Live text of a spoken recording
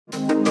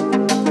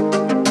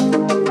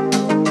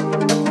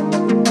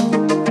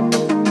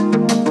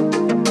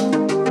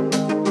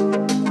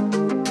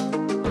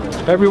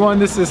Everyone,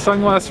 this is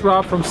Sunglass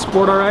Rob from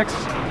SportRx.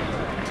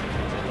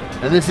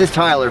 And this is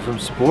Tyler from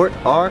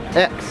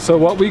SportRx. So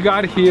what we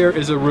got here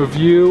is a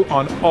review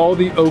on all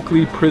the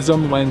Oakley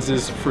PRIZM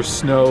lenses for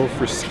snow,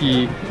 for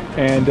ski.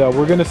 And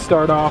we're gonna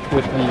start off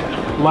with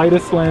the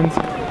lightest lens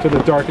to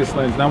the darkest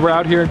lens. Now we're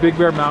out here in Big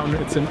Bear Mountain.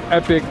 It's an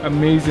epic,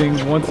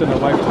 amazing, once in a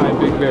lifetime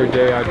Big Bear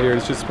day out here.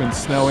 It's just been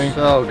snowing.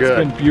 So good.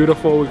 It's been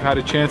beautiful. We've had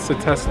a chance to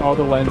test all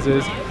the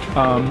lenses.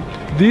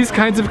 These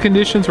kinds of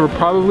conditions were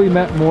probably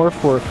meant more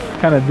for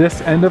kind of this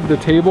end of the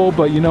table,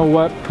 but you know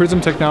what?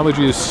 PRIZM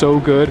technology is so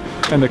good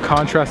and the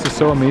contrast is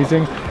so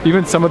amazing.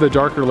 Even some of the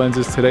darker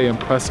lenses today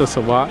impress us a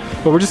lot,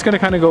 but we're just gonna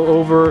kind of go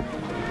over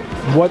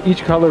what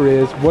each color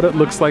is, what it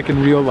looks like in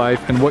real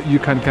life, and what you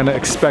can kind of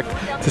expect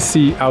to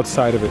see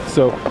outside of it.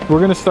 So we're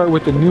gonna start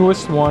with the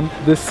newest one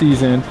this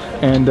season,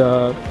 and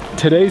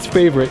today's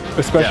favorite,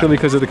 especially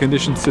because of the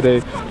conditions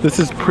today, this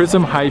is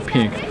PRIZM High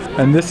Pink.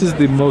 And this is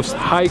the most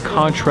high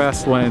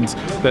contrast lens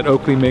that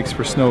Oakley makes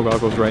for snow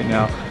goggles right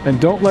now.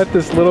 And don't let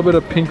this little bit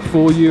of pink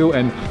fool you,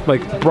 and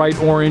like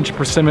bright orange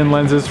persimmon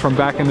lenses from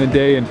back in the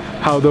day and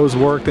how those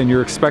worked and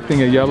you're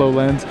expecting a yellow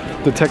lens.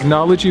 The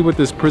technology with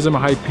this PRIZM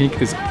High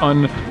Pink is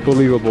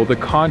unbelievable. The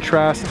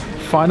contrast,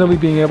 finally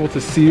being able to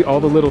see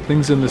all the little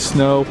things in the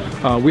snow.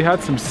 We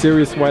had some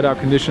serious whiteout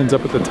conditions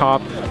up at the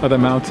top of the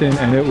mountain,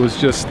 and it was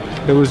just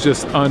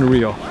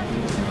unreal.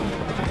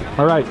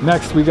 All right,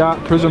 next we got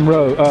PRIZM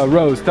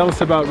Rose. Tell us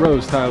about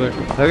Rose, Tyler.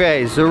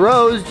 Okay, so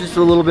Rose, just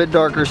a little bit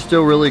darker,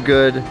 still really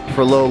good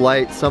for low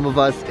light. Some of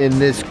us in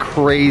this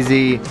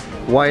crazy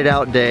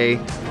whiteout day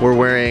were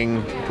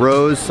wearing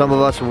Rose. Some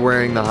of us were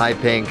wearing the High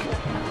Pink.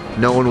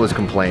 No one was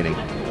complaining.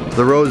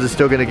 The Rose is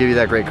still gonna give you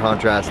that great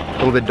contrast, a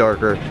little bit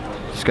darker.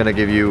 Just gonna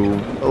give you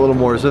a little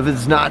more. So if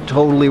it's not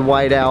totally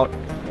white out,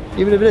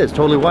 even if it is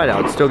totally white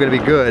out, it's still gonna be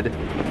good,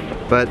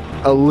 but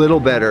a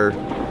little better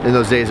in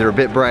those days that are a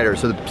bit brighter.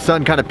 So the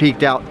sun kind of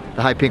peaked out.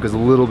 The High Pink was a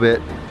little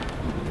bit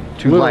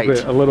too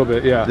light. A little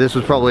bit, yeah. This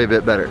was probably a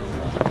bit better.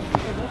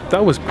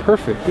 That was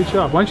perfect. Good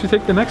job. Why don't you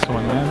take the next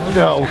one, man?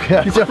 No,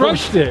 you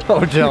crushed it.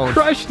 Oh, don't. You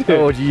crushed it.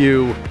 Oh,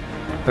 you.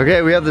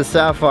 Okay, we have the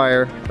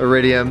Sapphire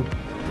Iridium,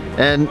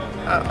 and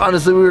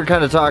honestly, we were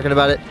kind of talking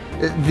about it.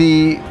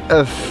 The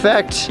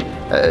effect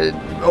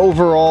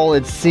overall,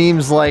 it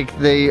seems like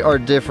they are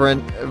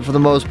different. For the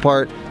most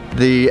part,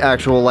 the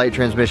actual light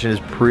transmission is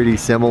pretty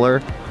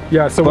similar.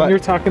 Yeah, so when you're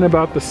talking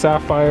about the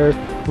Sapphire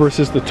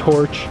versus the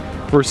Torch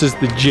versus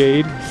the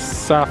Jade,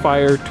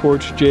 Sapphire,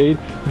 Torch, Jade,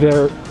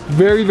 they're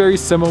very, very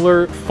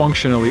similar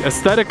functionally.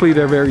 Aesthetically,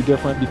 they're very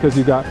different because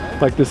you got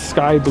like this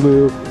sky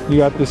blue, you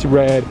got this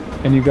red,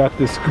 and you got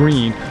this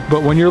green.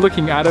 But when you're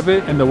looking out of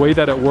it and the way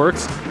that it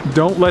works,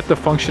 don't let the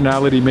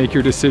functionality make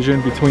your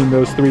decision between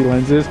those three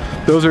lenses.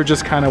 Those are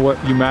just kind of what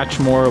you match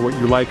more, what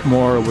you like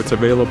more, or what's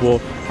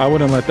available. I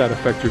wouldn't let that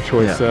affect your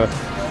choice.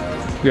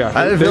 Yeah,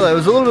 I didn't feel that. It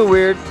was a little bit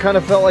weird. Kind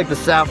of felt like the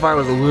Sapphire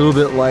was a little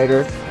bit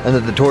lighter and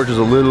that the Torch was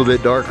a little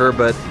bit darker,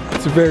 but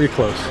it's very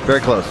close. Very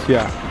close.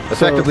 Yeah.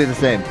 Effectively the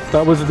same.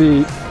 That was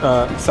the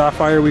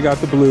Sapphire. We got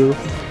the blue,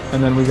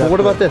 and then we got. Well, what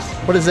about this?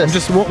 What is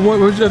this?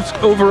 We're just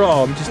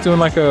overall. I'm just doing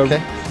like a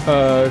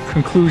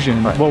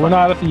conclusion. Right, well, we're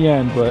not at the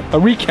end, but a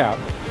recap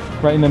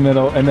right in the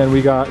middle, and then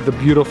we got the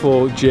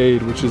beautiful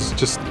Jade, which is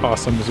just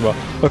awesome as well.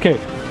 Okay,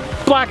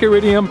 Black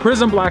Iridium,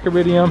 PRIZM Black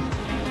Iridium.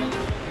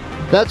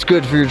 That's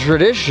good for your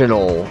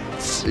traditional,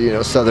 you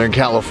know, Southern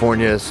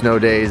California snow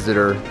days that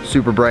are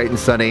super bright and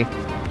sunny.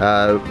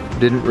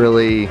 Didn't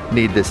really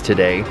need this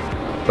today,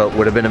 but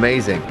would have been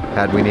amazing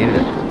had we needed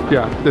it.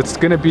 Yeah, it's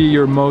gonna be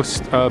your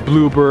most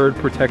bluebird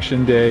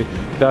protection day.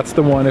 That's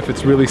the one if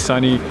it's really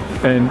sunny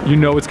and you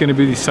know it's gonna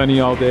be sunny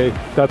all day.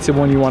 That's the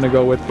one you wanna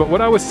go with. But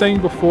what I was saying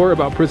before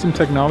about PRIZM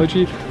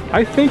technology,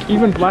 I think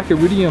even Black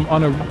Iridium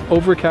on an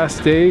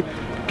overcast day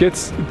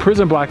gets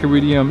PRIZM Black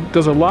Iridium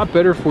does a lot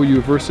better for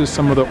you versus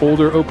some of the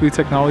older Oakley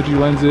technology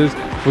lenses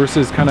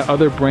versus kind of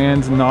other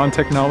brands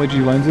non-technology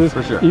lenses.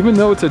 For sure. Even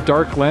though it's a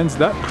dark lens,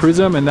 that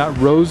PRIZM and that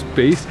rose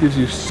base gives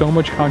you so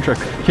much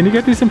contrast. Can you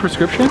get these in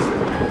prescription?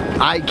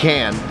 I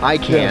can,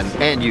 yes.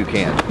 And you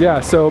can. Yeah,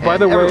 so by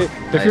the way,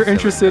 if you're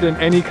interested in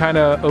any kind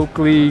of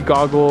Oakley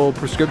goggle,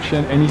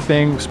 prescription,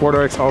 anything,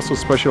 SportRx also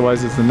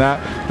specializes in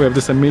that. We have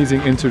this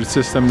amazing insert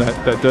system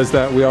that does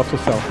that. We also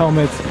sell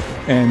helmets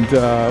and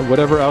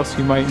whatever else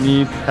you might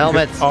need.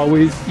 Helmets. You can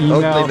always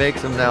email Oakley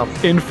makes them now.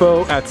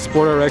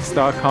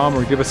 info@sportrx.com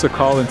or give us a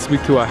call and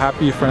speak to a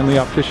happy, friendly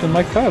optician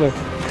like Tyler.